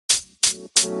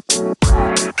All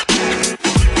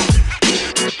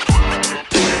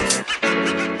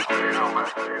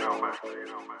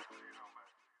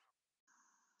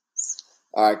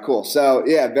right, cool. So,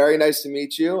 yeah, very nice to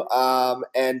meet you.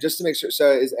 And just to make sure,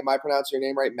 so am I pronouncing your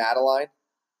name right? Madeline?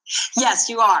 Yes,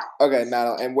 you are. Okay,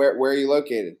 Madeline. And where are you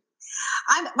located?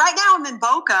 Right now I'm in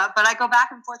Boca, but I go back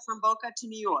and forth from Boca to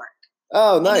New York.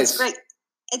 Oh, nice. And it's great.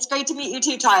 It's great to meet you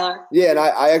too, Tyler. Yeah, and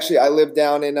I live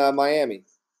down in Miami.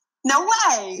 No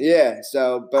way. Yeah,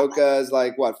 so Boca is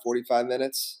like, what, 45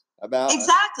 minutes? About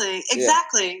exactly. Yeah.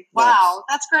 Wow, Nice.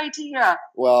 that's great to hear.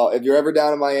 Well, if you're ever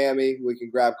down in Miami, we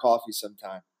can grab coffee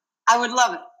sometime. I would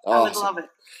love it. Awesome. I would love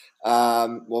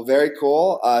it. Well, very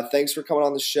cool. Thanks for coming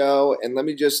on the show. And let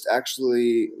me just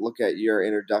actually look at your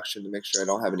introduction to make sure I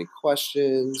don't have any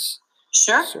questions.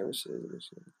 Sure. Services.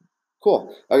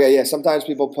 Cool. Okay, yeah. Sometimes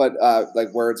people put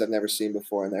like words I've never seen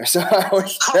before in there, so I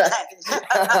always check.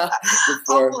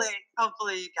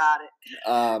 Hopefully you got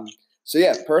it. So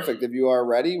yeah, perfect. If you are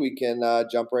ready, we can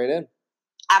jump right in.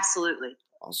 Absolutely.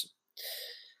 Awesome.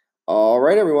 All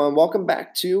right, everyone. Welcome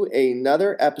back to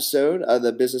another episode of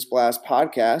the Business Blast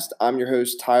podcast. I'm your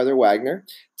host, Tyler Wagner.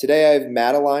 Today, I have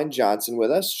Madeline Johnson with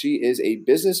us. She is a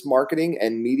business marketing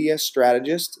and media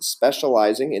strategist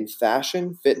specializing in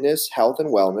fashion, fitness, health, and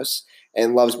wellness,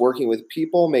 and loves working with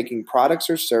people making products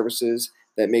or services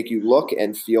that make you look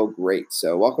and feel great.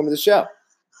 So welcome to the show.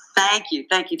 Thank you,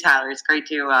 Tyler. It's great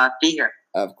to be here.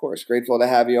 Of course. Grateful to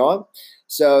have you on.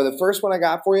 So the first one I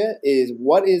got for you is,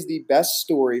 what is the best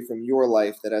story from your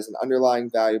life that has an underlying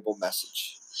valuable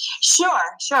message? Sure.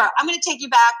 I'm going to take you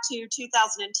back to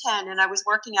 2010, and I was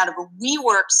working out of a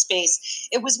WeWork space.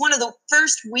 It was one of the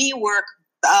first WeWork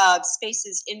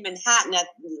spaces in Manhattan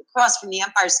across from the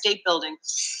Empire State Building.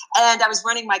 And I was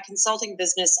running my consulting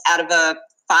business out of a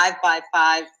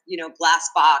 5x5, glass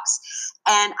box.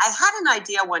 And I had an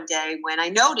idea one day when I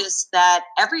noticed that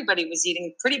everybody was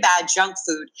eating pretty bad junk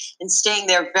food and staying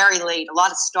there very late. A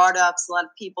lot of startups, a lot of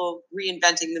people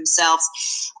reinventing themselves.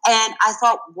 And I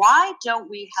thought, why don't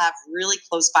we have really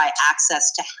close by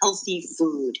access to healthy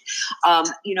food?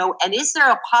 And is there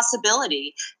a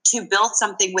possibility to build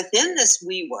something within this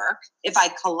WeWork if I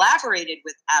collaborated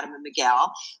with Adam and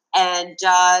Miguel and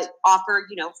offer,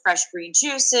 fresh green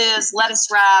juices, lettuce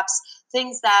wraps,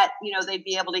 things that, they'd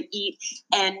be able to eat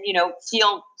and,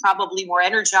 feel probably more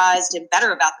energized and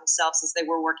better about themselves as they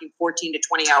were working 14 to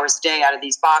 20 hours a day out of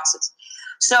these boxes.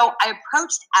 So I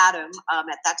approached Adam.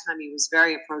 At that time, he was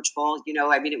very approachable.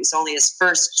 It was only his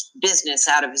first business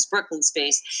out of his Brooklyn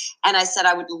space. And I said,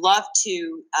 I would love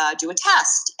to do a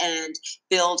test and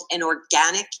build an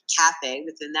organic cafe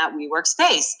within that WeWork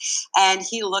space. And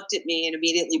he looked at me and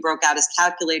immediately broke out his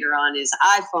calculator on his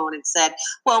iPhone and said,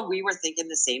 well, we were thinking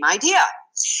the same idea.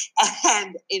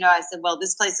 And, I said, well,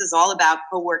 this place is all about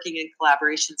co-working and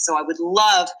collaboration. So I would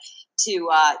love to,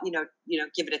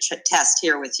 give it a test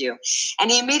here with you. And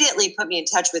he immediately put me in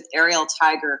touch with Ariel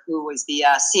Tiger, who was the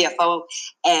CFO.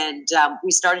 And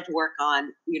we started to work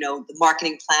on, the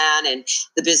marketing plan and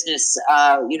the business,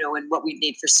 and what we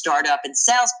need for startup and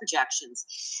sales projections.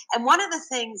 And one of the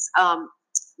things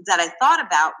that I thought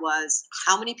about was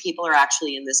how many people are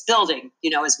actually in this building,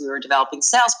 as we were developing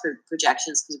sales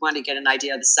projections, because we wanted to get an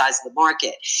idea of the size of the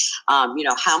market,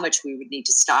 how much we would need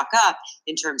to stock up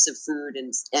in terms of food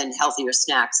and healthier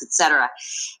snacks, et cetera.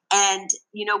 And,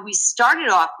 we started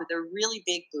off with a really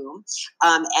big boom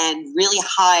and really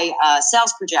high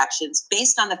sales projections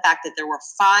based on the fact that there were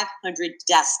 500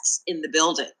 desks in the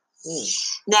building.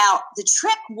 Now, the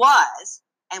trick was,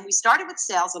 and we started with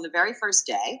sales on the very first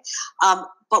day,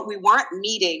 but we weren't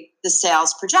meeting the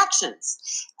sales projections.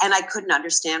 And I couldn't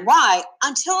understand why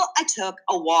until I took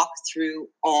a walk through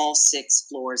all 6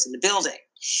 floors in the building.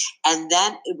 And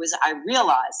then I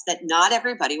realized that not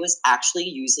everybody was actually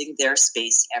using their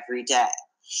space every day.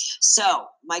 So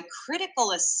my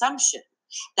critical assumption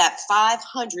that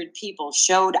 500 people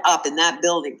showed up in that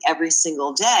building every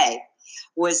single day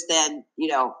was then,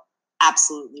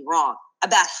 absolutely wrong.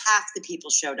 About half the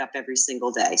people showed up every single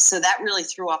day. So that really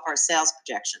threw off our sales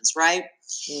projections, right?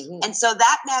 Mm-hmm. And so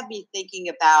that had me thinking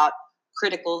about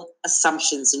critical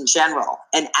assumptions in general.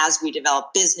 And as we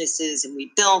develop businesses and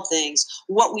we build things,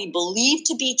 what we believe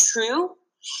to be true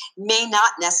may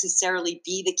not necessarily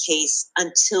be the case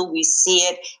until we see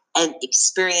it and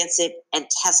experience it and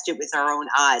test it with our own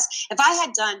eyes. If I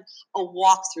had done a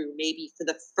walkthrough maybe for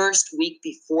the first week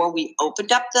before we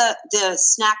opened up the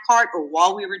snack cart or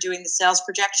while we were doing the sales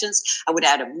projections, I would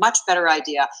have had a much better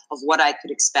idea of what I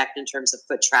could expect in terms of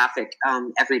foot traffic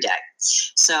every day.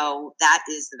 So that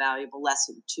is the valuable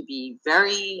lesson, to be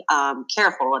very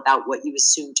careful about what you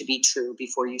assume to be true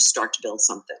before you start to build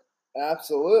something.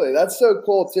 Absolutely. That's so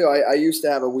cool too. I used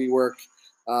to have a WeWork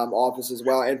office as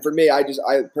well. And for me, I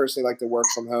personally like to work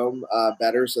from home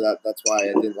better. So that's why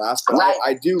it didn't last. But Right.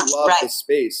 I do love the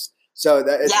space. So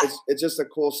that Yeah. it's just a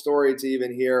cool story to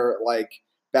even hear, like,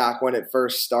 back when it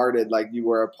first started, like you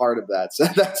were a part of that. So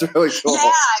that's really cool. Yeah,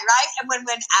 right. And when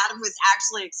Adam was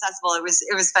actually accessible, it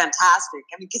was fantastic.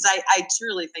 I mean, because I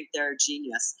truly think they're a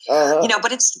genius. Uh-huh.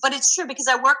 But it's true, because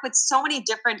I work with so many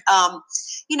different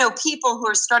people who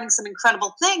are starting some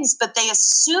incredible things, but they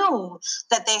assume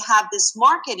that they have this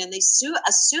market, and they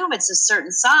assume it's a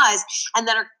certain size, and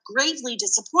then are greatly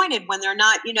disappointed when they're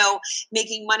not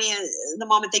making money the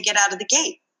moment they get out of the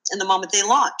gate and the moment they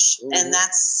launch. Mm-hmm. And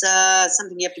that's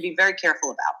something you have to be very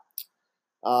careful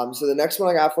about. So the next one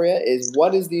I got for you is,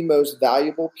 what is the most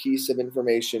valuable piece of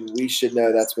information we should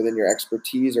know that's within your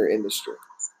expertise or industry?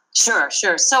 Sure.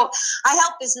 So I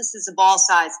help businesses of all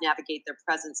sizes navigate their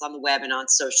presence on the web and on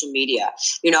social media.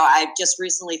 I've just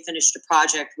recently finished a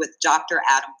project with Dr.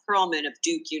 Adam Perlman of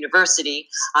Duke University.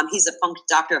 He's a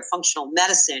doctor of functional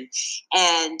medicine.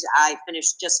 And I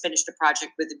just finished a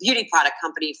project with a beauty product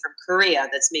company from Korea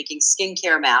that's making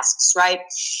skincare masks, right?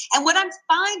 And what I'm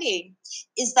finding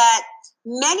is that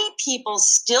many people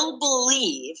still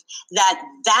believe that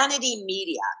vanity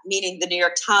media, meaning the New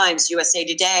York Times, USA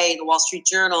Today, the Wall Street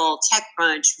Journal,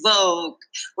 TechCrunch, Vogue,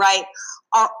 right,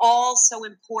 are all so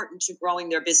important to growing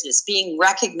their business, being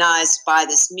recognized by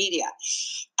this media.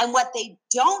 And what they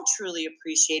don't truly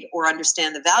appreciate or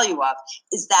understand the value of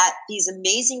is that these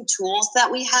amazing tools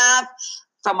that we have,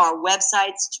 from our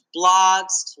websites to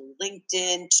blogs to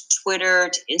LinkedIn to Twitter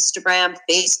to Instagram,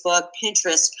 Facebook,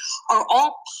 Pinterest, are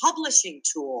all publishing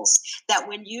tools that,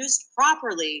 when used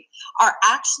properly, are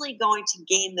actually going to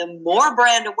gain them more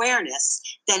brand awareness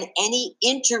than any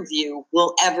interview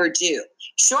will ever do.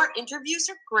 Short interviews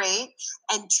are great,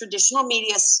 and traditional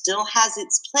media still has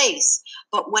its place.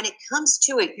 But when it comes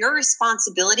to it, your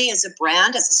responsibility as a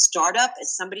brand, as a startup,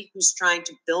 as somebody who's trying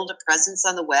to build a presence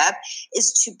on the web,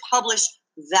 is to publish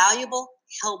valuable,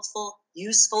 helpful,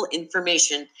 useful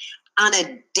information on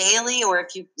a daily, or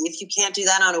if you can't do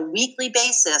that, on a weekly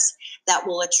basis, that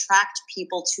will attract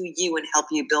people to you and help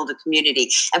you build a community.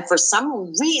 And for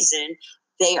some reason,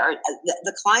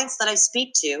 the clients that I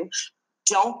speak to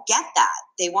don't get that.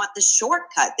 They want the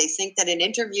shortcut. They think that an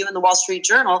interview in the Wall Street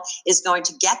Journal is going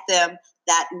to get them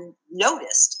that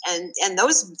noticed, and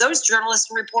those journalists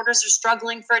and reporters are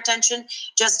struggling for attention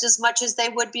just as much as they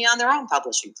would be on their own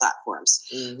publishing platforms.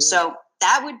 Mm-hmm. So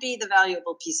that would be the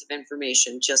valuable piece of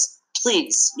information. Just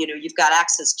please, you've got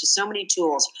access to so many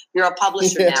tools. You're a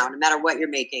publisher now, no matter what you're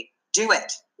making. Do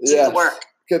it. Do the work.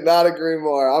 Could not agree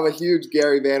more. I'm a huge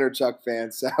Gary Vaynerchuk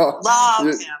fan, so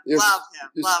you're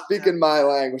speaking my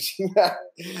language.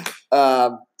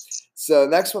 So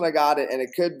next one I got it, and it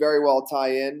could very well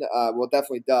tie in. Well, it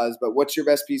definitely does. But what's your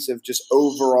best piece of just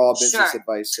overall business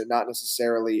advice, so not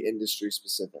necessarily industry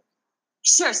specific?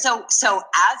 Sure. So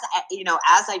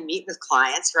as I meet with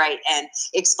clients, right, and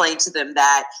explain to them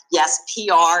that yes,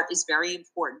 PR is very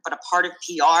important, but a part of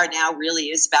PR now really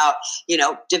is about,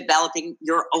 developing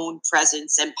your own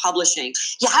presence and publishing.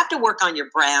 You have to work on your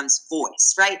brand's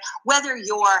voice, right? Whether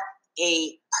you're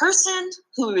a person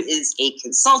who is a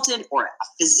consultant or a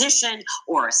physician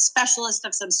or a specialist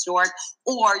of some sort,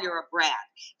 or you're a brand,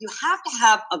 you have to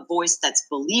have a voice that's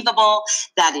believable,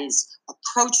 that is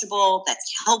approachable,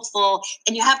 that's helpful,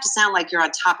 and you have to sound like you're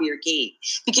on top of your game,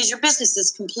 because your business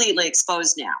is completely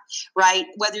exposed now, right?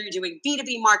 Whether you're doing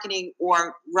B2B marketing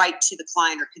or right to the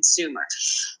client or consumer.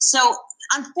 So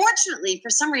unfortunately, for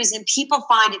some reason, people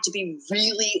find it to be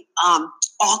really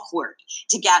awkward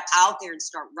to get out there and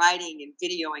start writing and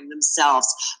videoing themselves,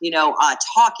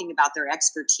 talking about their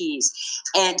expertise.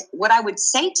 And what I would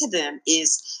say to them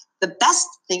is, the best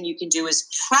thing you can do is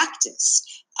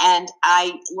practice. And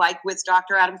I, like with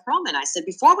Dr. Adam Perlman, I said,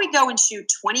 before we go and shoot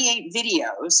 28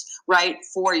 videos, right,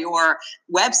 for your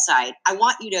website, I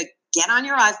want you to get on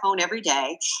your iPhone every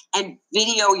day and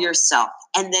video yourself,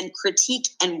 and then critique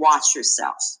and watch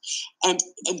yourself, and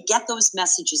get those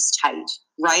messages tight,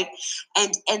 right?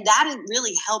 And that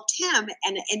really helped him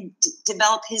and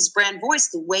develop his brand voice,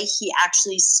 the way he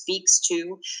actually speaks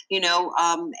to,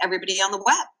 everybody on the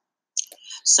web.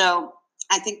 So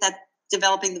I think that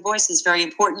developing the voice is very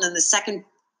important. And the second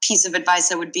piece of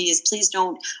advice I would be is, please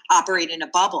don't operate in a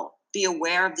bubble. Be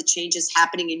aware of the changes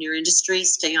happening in your industry.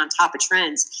 Stay on top of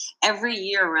trends. Every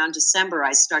year around December,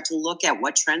 I start to look at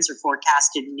what trends are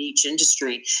forecasted in each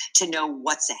industry to know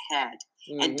what's ahead.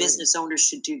 Mm-hmm. And business owners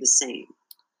should do the same.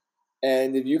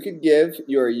 And if you could give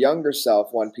your younger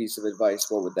self one piece of advice,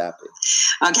 what would that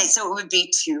be? Okay, so it would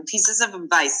be two pieces of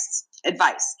advice.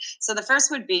 advice. So the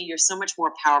first would be, you're so much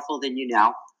more powerful than you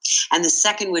know. And the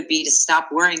second would be to stop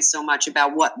worrying so much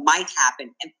about what might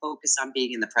happen and focus on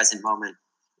being in the present moment.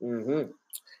 Mm-hmm.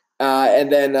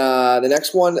 And then the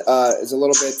next one is a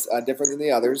little bit different than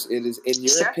the others. It is, in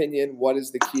your opinion, what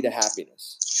is the key to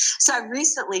happiness? So I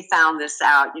recently found this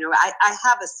out. I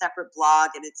have a separate blog,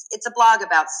 and it's a blog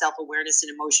about self-awareness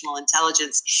and emotional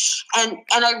intelligence. And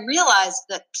I realized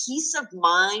that peace of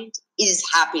mind is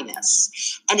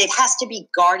happiness, and it has to be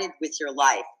guarded with your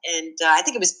life. And I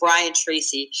think it was Brian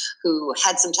Tracy who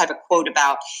had some type of quote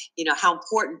about, how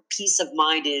important peace of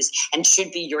mind is and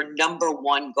should be your number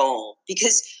one goal,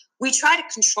 because we try to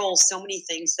control so many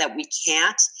things that we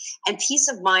can't, and peace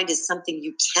of mind is something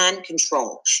you can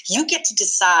control. You get to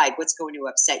decide what's going to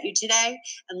upset you today,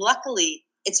 and luckily,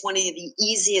 it's one of the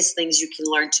easiest things you can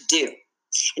learn to do,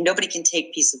 and nobody can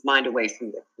take peace of mind away from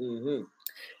you. Mm-hmm.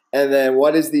 And then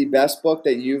what is the best book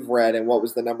that you've read, and what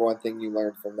was the number one thing you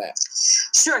learned from that?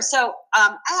 Sure. So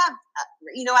I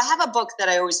have a book that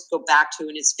I always go back to,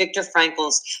 and it's Viktor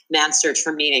Frankl's Man's Search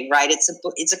for Meaning, right? It's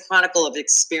a chronicle of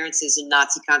experiences in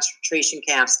Nazi concentration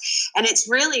camps. And it's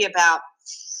really about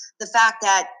the fact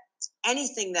that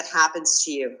anything that happens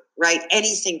to you, right,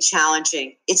 anything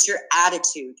challenging, it's your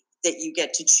attitude that you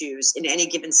get to choose in any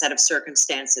given set of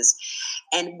circumstances.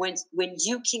 And when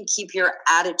you can keep your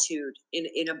attitude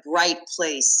in a bright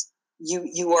place,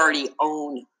 you already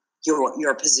own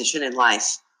your position in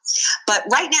life. But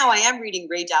right now I am reading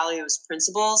Ray Dalio's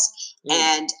Principles,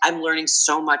 and I'm learning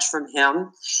so much from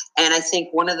him. And I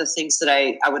think one of the things that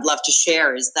I would love to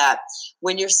share is that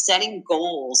when you're setting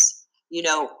goals,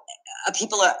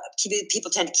 people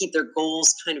tend to keep their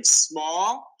goals kind of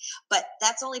small, but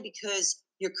that's only because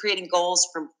you're creating goals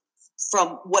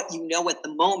from what you know at the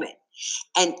moment.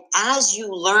 And as you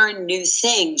learn new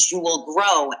things, you will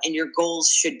grow, and your goals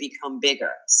should become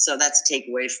bigger. So that's a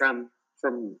takeaway from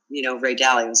Ray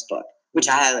Dalio's book, which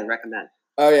I highly recommend.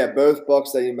 Oh yeah, both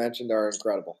books that you mentioned are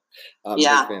incredible. Big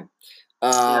fan.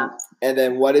 And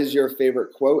then, what is your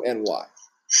favorite quote and why?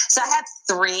 So I have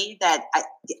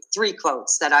three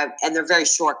quotes and they're very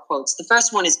short quotes. The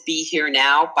first one is "Be Here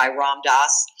Now" by Ram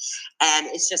Dass, and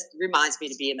it just reminds me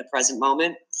to be in the present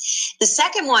moment. The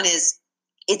second one is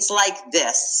 "It's like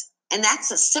this," and that's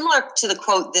similar to the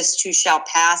quote "This too shall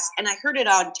pass," and I heard it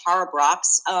on Tara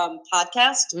Brach's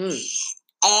podcast.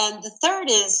 And the third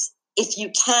is "If you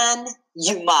can,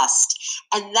 you must,"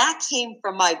 and that came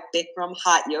from my Bikram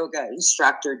hot yoga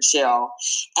instructor, Jill,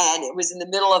 and it was in the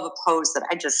middle of a pose that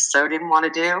I just so didn't want to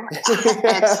do.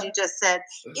 And she just said,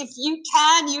 "If you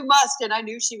can, you must," and I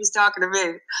knew she was talking to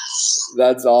me.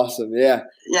 That's awesome. Yeah.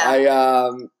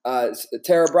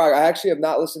 Tara Brach, I actually have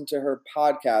not listened to her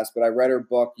podcast, but I read her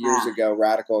book years ago,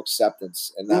 Radical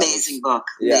Acceptance. And Amazing book.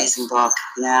 Yeah.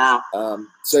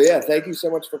 So yeah, thank you so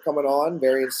much for coming on.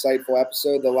 Very insightful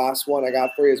episode. The last one I got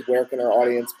for you is, where can our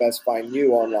audience best find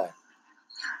you online?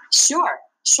 Sure.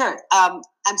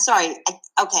 I'm sorry.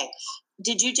 Okay.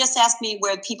 Did you just ask me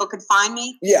where people could find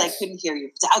me? Yes. I couldn't hear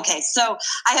you. Okay. So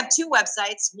I have two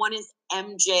websites. One is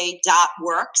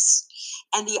mj.works,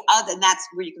 and that's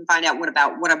where you can find out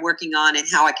about what I'm working on and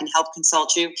how I can help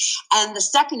consult you. And the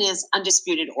second is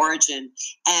Undisputed Origin,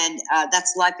 and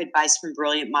that's life advice from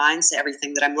brilliant minds,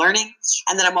 everything that I'm learning.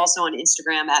 And then I'm also on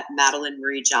Instagram at Madeline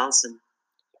Marie Johnson.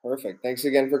 Perfect. Thanks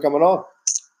again for coming on.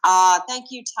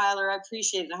 Thank you, Tyler. I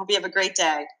appreciate it. I hope you have a great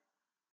day.